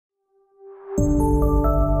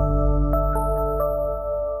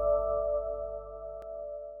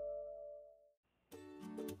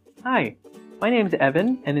Hi, my name is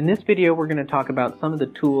Evan, and in this video we're going to talk about some of the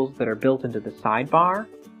tools that are built into the sidebar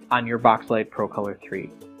on your Boxlight ProColor3.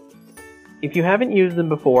 If you haven't used them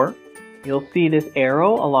before, you'll see this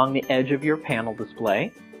arrow along the edge of your panel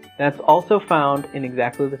display. That's also found in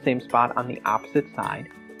exactly the same spot on the opposite side.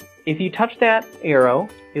 If you touch that arrow,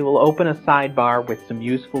 it will open a sidebar with some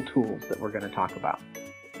useful tools that we're going to talk about.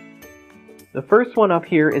 The first one up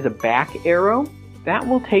here is a back arrow. That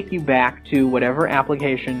will take you back to whatever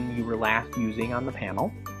application you were last using on the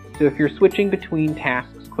panel. So if you're switching between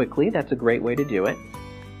tasks quickly, that's a great way to do it.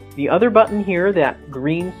 The other button here, that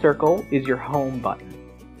green circle, is your home button.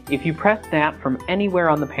 If you press that from anywhere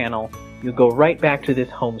on the panel, you'll go right back to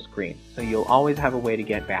this home screen. So you'll always have a way to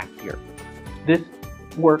get back here. This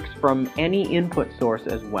works from any input source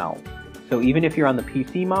as well. So even if you're on the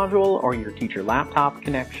PC module or your teacher laptop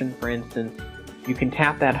connection, for instance, you can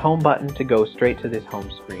tap that home button to go straight to this home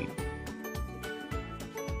screen.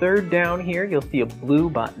 Third down here, you'll see a blue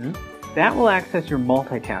button. That will access your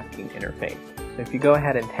multitasking interface. So if you go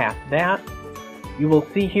ahead and tap that, you will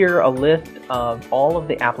see here a list of all of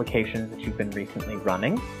the applications that you've been recently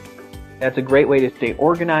running. That's a great way to stay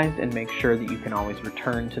organized and make sure that you can always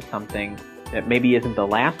return to something that maybe isn't the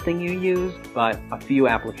last thing you used, but a few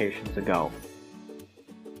applications ago.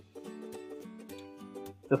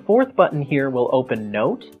 The fourth button here will open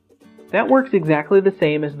Note. That works exactly the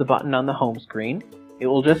same as the button on the home screen. It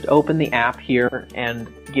will just open the app here and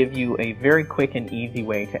give you a very quick and easy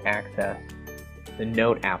way to access the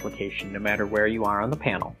Note application no matter where you are on the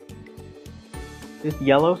panel. This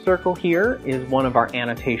yellow circle here is one of our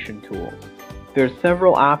annotation tools. There's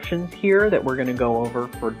several options here that we're going to go over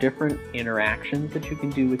for different interactions that you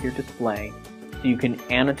can do with your display, so you can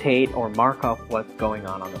annotate or mark up what's going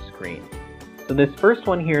on the screen. So this first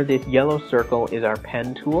one here, this yellow circle, is our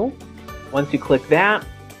pen tool. Once you click that,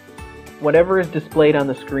 whatever is displayed on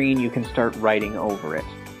the screen, you can start writing over it.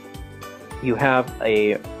 You have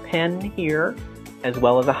a pen here, as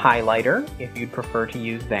well as a highlighter, if you'd prefer to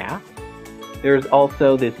use that. There's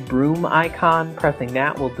also this broom icon. Pressing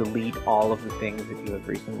that will delete all of the things that you have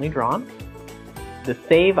recently drawn. The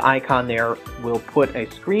save icon there will put a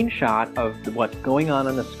screenshot of what's going on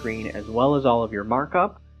the screen, as well as all of your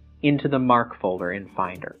markup, into the Mark folder in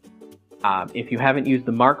Finder. If you haven't used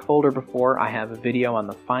the Mark folder before, I have a video on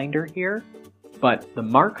the Finder here, but the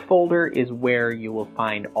Mark folder is where you will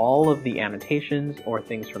find all of the annotations or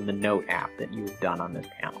things from the Note app that you've done on this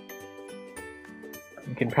panel.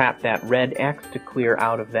 You can tap that red X to clear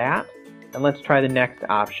out of that, and let's try the next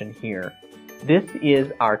option here. This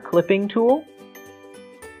is our clipping tool.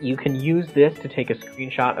 You can use this to take a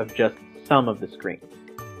screenshot of just some of the screen,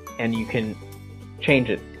 and you can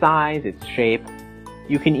change its size, its shape.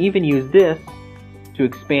 You can even use this to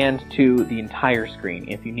expand to the entire screen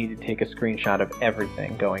if you need to take a screenshot of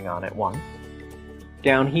everything going on at once.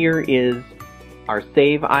 Down here is our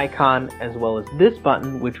save icon, as well as this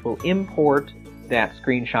button, which will import that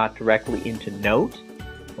screenshot directly into Note.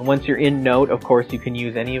 And once you're in Note, of course, you can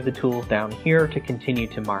use any of the tools down here to continue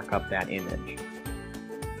to mark up that image.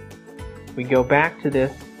 We go back to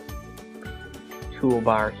this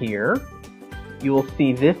toolbar here. You will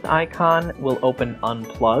see this icon will open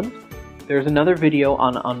Unplugged. There's another video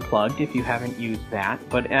on Unplugged if you haven't used that,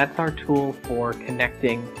 but that's our tool for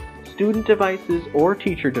connecting student devices or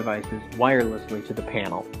teacher devices wirelessly to the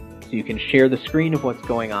panel. So you can share the screen of what's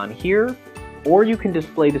going on here, or you can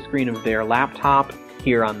display the screen of their laptop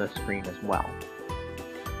here on the screen as well.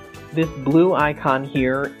 This blue icon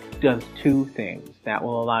here does two things. That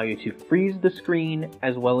will allow you to freeze the screen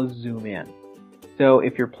as well as zoom in. So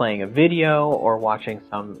if you're playing a video or watching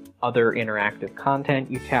some other interactive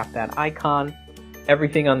content, you tap that icon,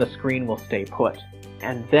 everything on the screen will stay put.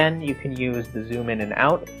 And then you can use the zoom in and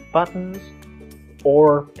out buttons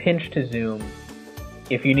or pinch to zoom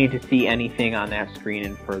if you need to see anything on that screen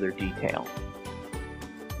in further detail.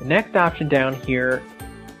 The next option down here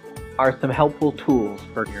are some helpful tools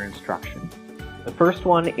for your instruction. The first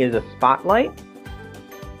one is a spotlight.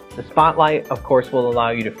 The spotlight, of course, will allow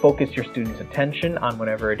you to focus your students' attention on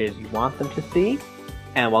whatever it is you want them to see,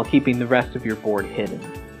 and while keeping the rest of your board hidden.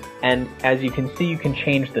 And as you can see, you can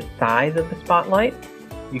change the size of the spotlight.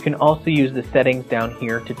 You can also use the settings down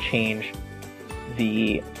here to change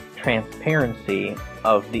the transparency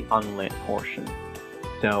of the unlit portion.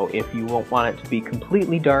 So if you won't want it to be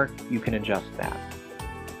completely dark, you can adjust that.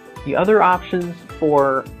 The other options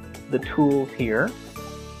for the tools here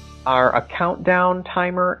are a countdown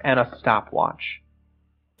timer and a stopwatch.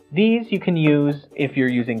 These you can use if you're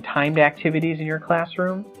using timed activities in your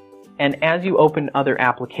classroom, and as you open other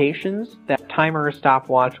applications, that timer or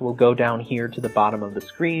stopwatch will go down here to the bottom of the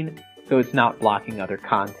screen so it's not blocking other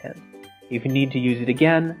content. If you need to use it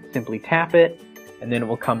again, simply tap it, and then it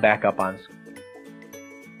will come back up on screen.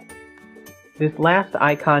 This last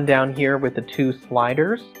icon down here with the two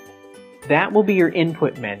sliders, that will be your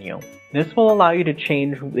input menu. This will allow you to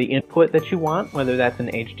change the input that you want, whether that's an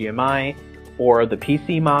HDMI or the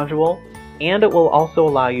PC module, and it will also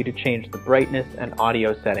allow you to change the brightness and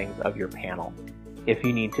audio settings of your panel, if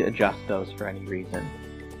you need to adjust those for any reason.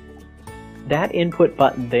 That input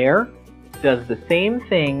button there does the same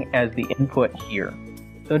thing as the input here.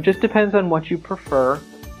 So it just depends on what you prefer,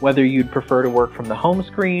 whether you'd prefer to work from the home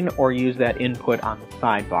screen or use that input on the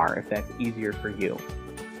sidebar if that's easier for you.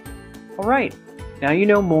 Alright, now you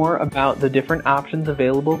know more about the different options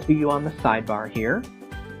available to you on the sidebar here.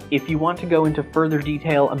 If you want to go into further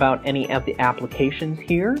detail about any of the applications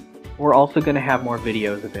here, we're also going to have more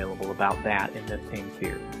videos available about that in this same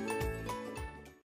series.